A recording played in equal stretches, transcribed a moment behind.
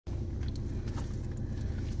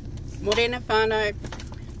Morena whānau.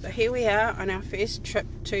 So here we are on our first trip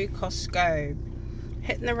to Costco.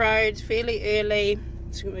 Hitting the roads fairly early,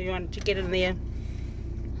 so we wanted to get in there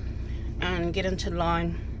and get into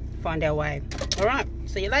line, find our way. Alright,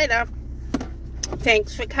 see you later.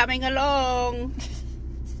 Thanks for coming along.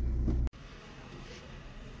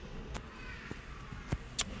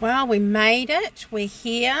 Well, we made it. We're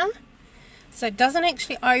here. So it doesn't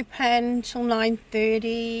actually open till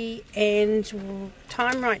 9:30, and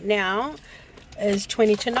time right now is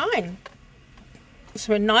 20 to 9.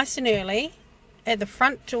 So we're nice and early at the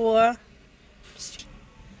front door.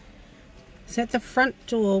 So at the front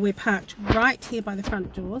door, we're parked right here by the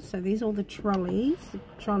front door. So these are all the trolleys, the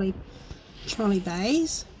trolley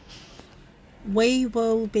bays. We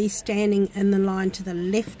will be standing in the line to the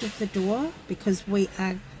left of the door because we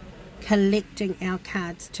are collecting our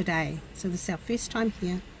cards today. So this is our first time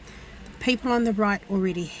here. The people on the right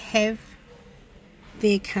already have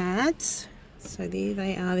their cards. So there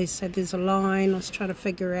they are. So there's a line. Let's try to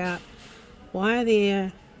figure out why are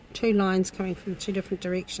there two lines coming from two different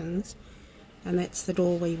directions. And that's the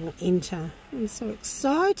door we will enter. I'm so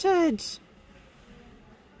excited.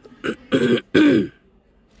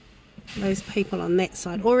 Those people on that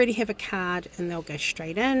side already have a card and they'll go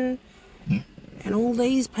straight in. And all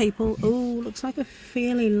these people, oh, looks like a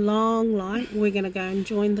fairly long line. We're going to go and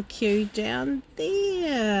join the queue down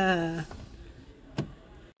there.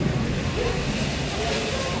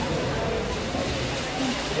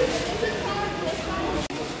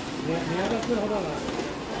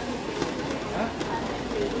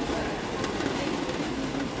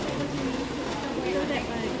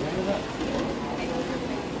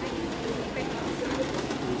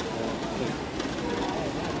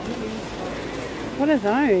 What are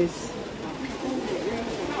those?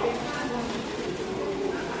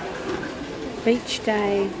 Beach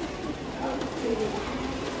day.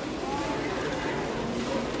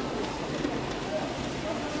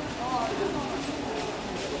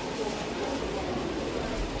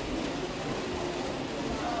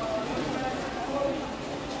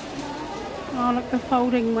 Oh, look, the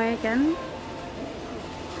folding wagon.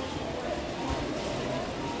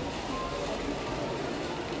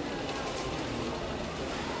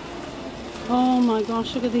 Oh my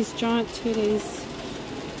gosh, look at these giant teddies.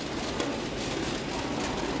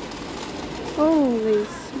 Oh, these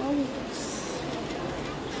smokes.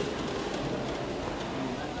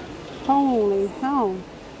 Holy hell.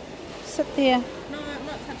 Sit there. No, I'm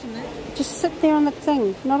not touching that. Just sit there on the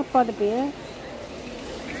thing, not by the bear.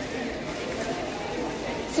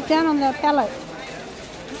 Sit down on the pallet. I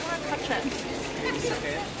don't touch it.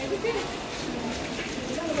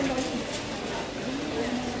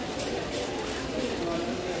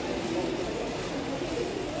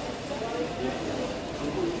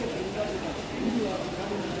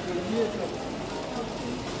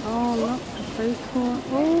 Oh, look, the food court.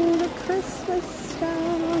 Oh, the Christmas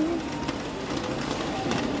stuff.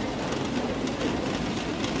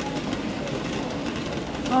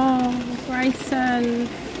 Oh, Grayson.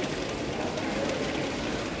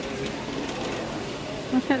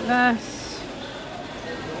 Look at this.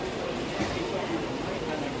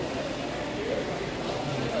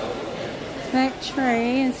 That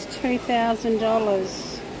tree is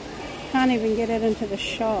 $2,000. Can't even get it into the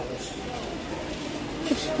shop.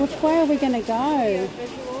 Which way are we going to go?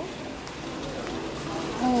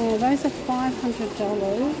 Oh, those are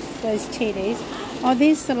 $500, those teddies. Oh,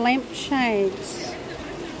 there's the lampshades.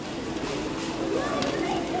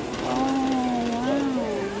 Oh, wow.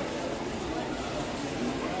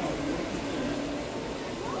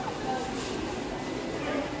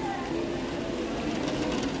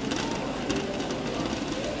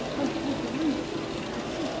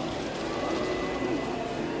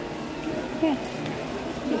 Yeah.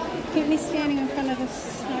 Keep me standing in front of the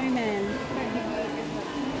snowman.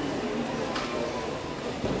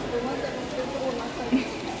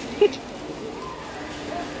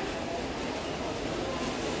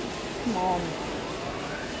 Come on.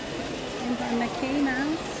 And by Mickey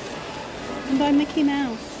Mouse. And by Mickey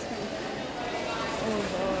Mouse. Oh,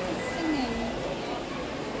 singing.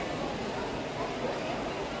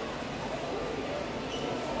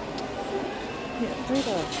 Yeah, do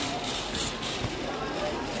that.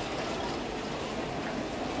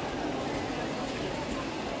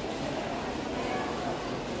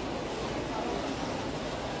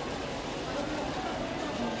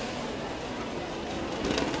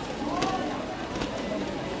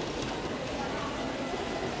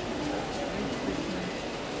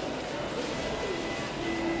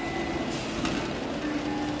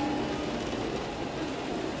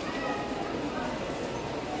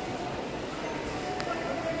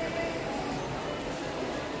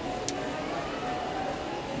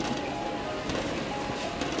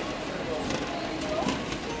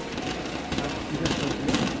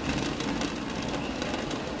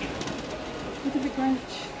 Look at the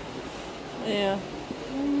Grinch. Yeah.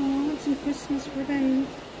 Oh, it's some Christmas ribbon.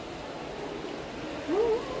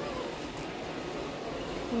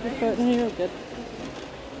 What about here? Good.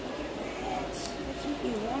 That's what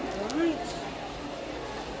you want, right?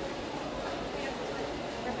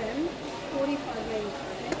 Ribbon, 45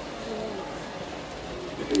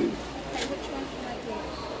 Okay, which one should I get?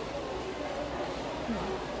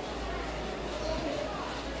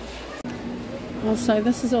 Also,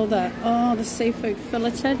 this is all the seafood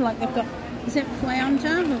filleted. Like they've got, is that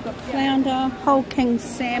flounder? We've got flounder, whole king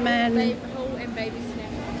salmon, Whole and baby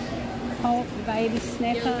snapper. whole baby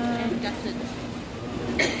snapper. And gutted.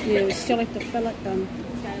 Yeah, we still have to fillet them.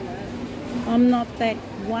 I'm not that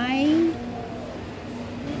way.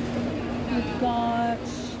 We've got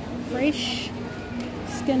fresh,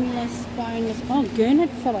 skinless, boneless. Oh, gurnard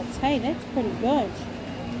fillets. Hey, that's pretty good.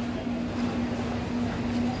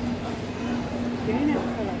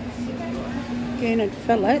 Gurnard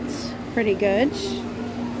fillets. Pretty good.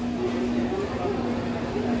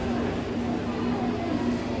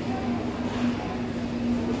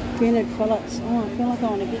 Gurnard fillets. Oh, I feel like I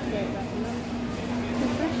want to get that right now.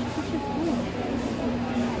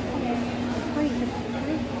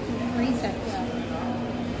 Freeze that.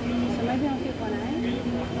 So maybe I'll get one,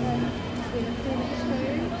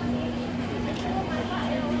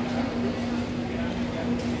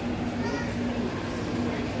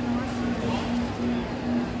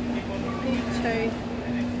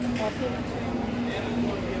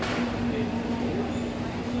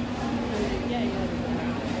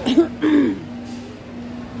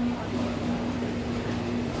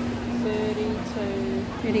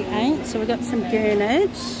 So we've got some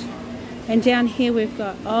gurnards, and down here we've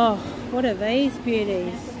got, oh, what are these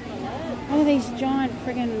beauties? Oh, these giant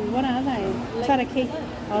friggin', what are they? Taraki?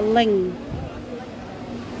 Oh, ling.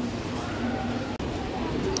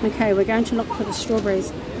 Okay, we're going to look for the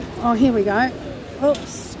strawberries. Oh, here we go. Oops,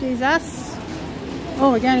 excuse us.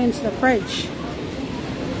 Oh, we're going into the fridge.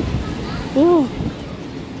 Oh.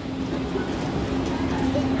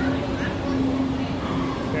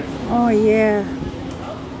 Oh, yeah.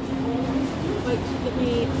 Give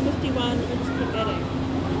me 51 instant batting.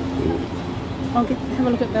 I'll have a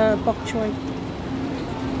look at the bok choy.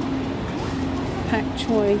 Pak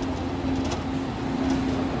choy.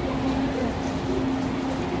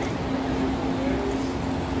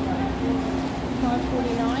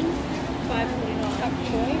 $5.49. Pak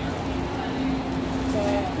choy.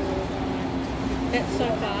 That's so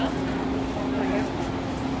far.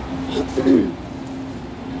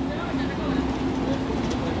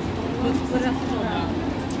 What else is on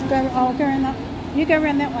there? I'll go around that. You go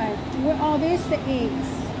around that way. Oh, there's the eggs.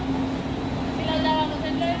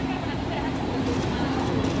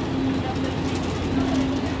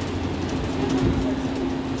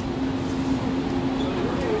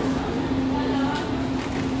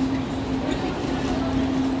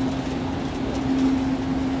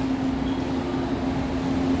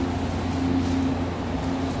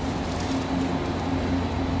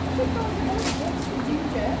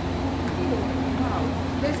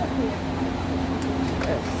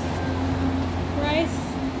 Rice.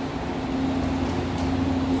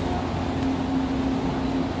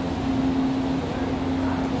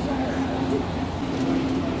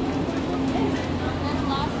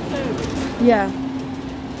 Yeah,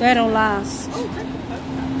 that'll last.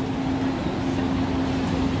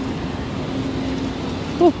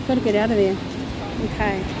 Oh, gotta get out of there.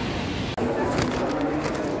 Okay.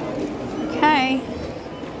 Okay.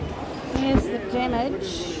 Here's the damage.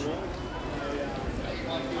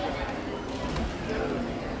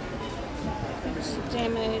 Here's the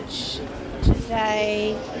damage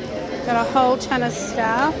today. Got a whole ton of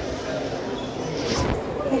stuff.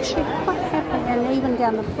 Actually quite happy, and even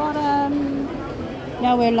down the bottom.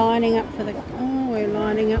 Now we're lining up for the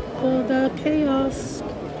kiosk,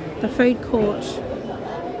 the food court.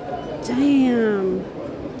 Damn.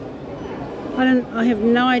 I have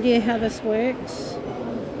no idea how this works.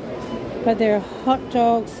 But there are hot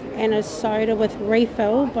dogs and a soda with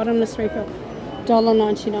refill, bottomless refill,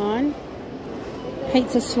 $1.99.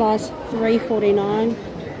 Pizza slice, $3.49.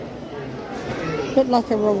 Bit like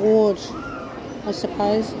a reward, I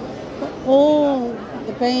suppose. But all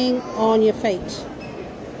the being on your feet.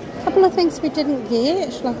 A couple of things we didn't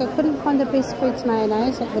get, like I couldn't find the Best Foods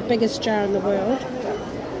mayonnaise, like the biggest jar in the world.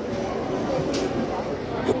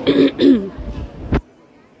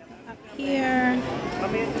 Up here.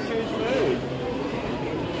 Come here to choose food.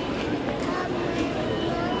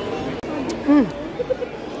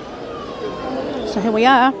 So here we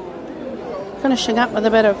are, finishing up with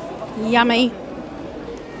a bit of yummy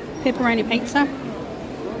pepperoni pizza.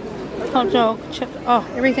 Hot dog, chip. Oh,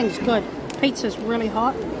 everything's good. Pizza's really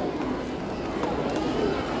hot.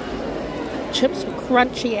 Chips are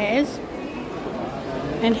crunchy as.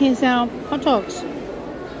 And here's our hot dogs.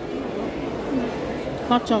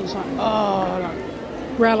 Hot dogs like, oh, like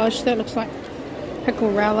relish. That looks like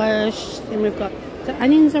pickle relish. Then we've got the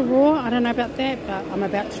onions are raw. I don't know about that, but I'm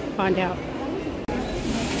about to find out.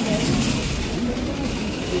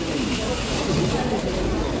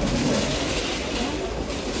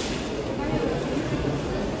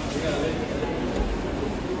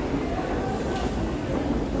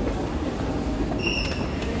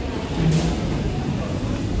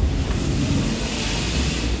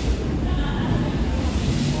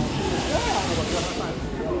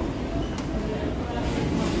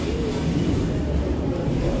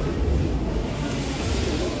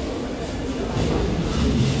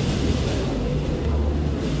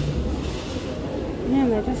 Man,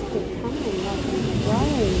 they just keep coming like in the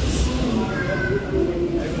rows.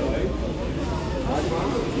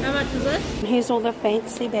 How much is this? Here's all the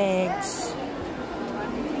fancy bags.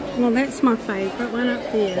 Well, that's my favourite one up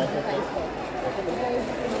there.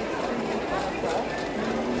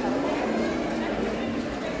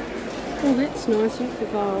 Oh, that's nice with the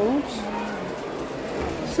gold.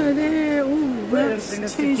 So there, oh, that's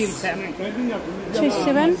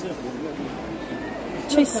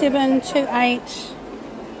 2728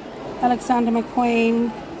 Alexander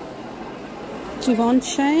McQueen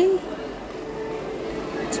Givenchy,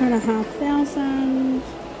 2,500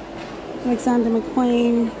 Alexander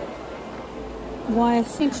McQueen Y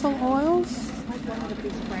essential oils.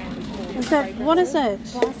 Is that, what is it?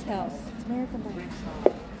 Glass House. It's American made.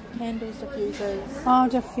 Candles, diffusers. Oh,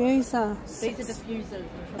 diffuser. These are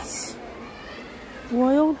diffusers.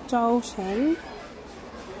 Royal Dalton.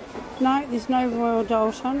 No, there's no Royal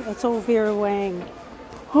Dalton. It's all Vera Wang.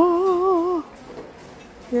 Oh,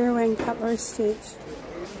 Vera Wang cutlery set.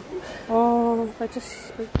 Oh, they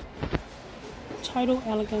just total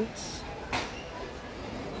elegance.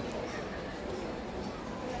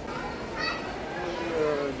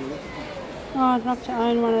 Oh, I'd love to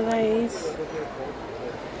own one of these.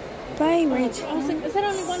 They retail. Is that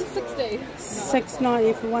only 160?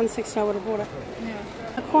 $6.90 for 160. I would have bought it. Yeah.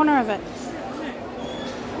 A corner of it.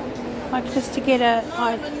 Like just to get a.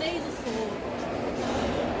 My knees are sore.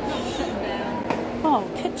 Not sitting down. Oh,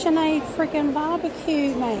 KitchenAid friggin'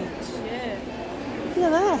 barbecue, mate. Yeah.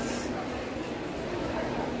 Look at this.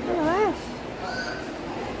 Look at that.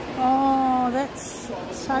 Oh, that's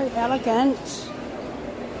so elegant.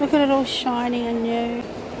 Look at it all shiny and new.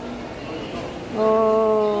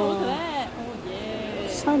 Oh, look at Oh, that. Oh, yeah.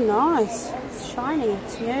 so nice. It's shiny,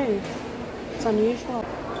 it's new. It's unusual.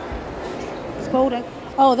 Spalding.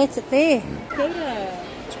 Oh, that's it there. Good.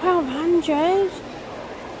 1,200. Is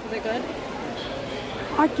that good?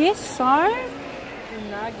 I guess so.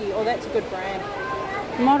 Unagi. Oh, that's a good brand.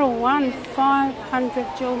 Model 1, 500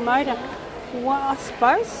 dual motor. Well, I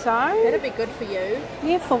suppose so. That'd be good for you.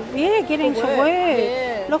 Yeah, getting to work, work.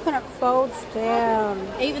 yeah. Look, and it folds down.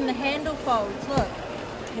 Even the handle folds, look.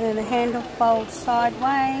 And the handle folds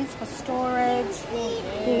sideways for storage. You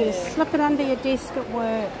can slip it under your desk at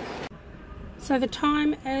work. So the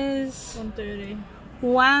time is 1:30.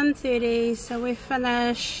 1:30, so we're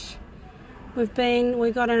finished. We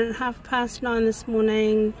got in at 9:30 this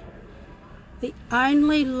morning. The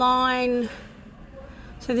only line,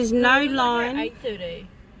 so there's no line. 8:30.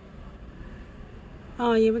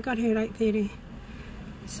 Oh yeah, we got here at 8:30.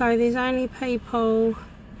 So there's only people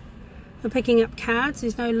who are picking up cards.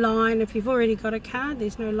 There's no line. If you've already got a card,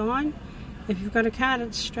 there's no line. If you've got a card,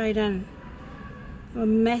 it's straight in. There were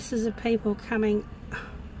masses of people coming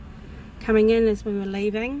in as we were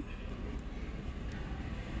leaving.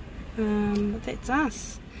 But that's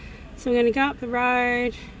us. So we're going to go up the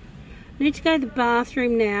road. I need to go to the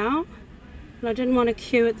bathroom now, but I didn't want to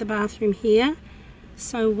queue at the bathroom here.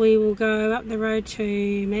 So we will go up the road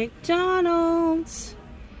to McDonald's.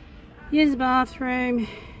 Use the bathroom.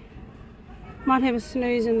 Might have a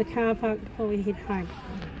snooze in the car park before we head home.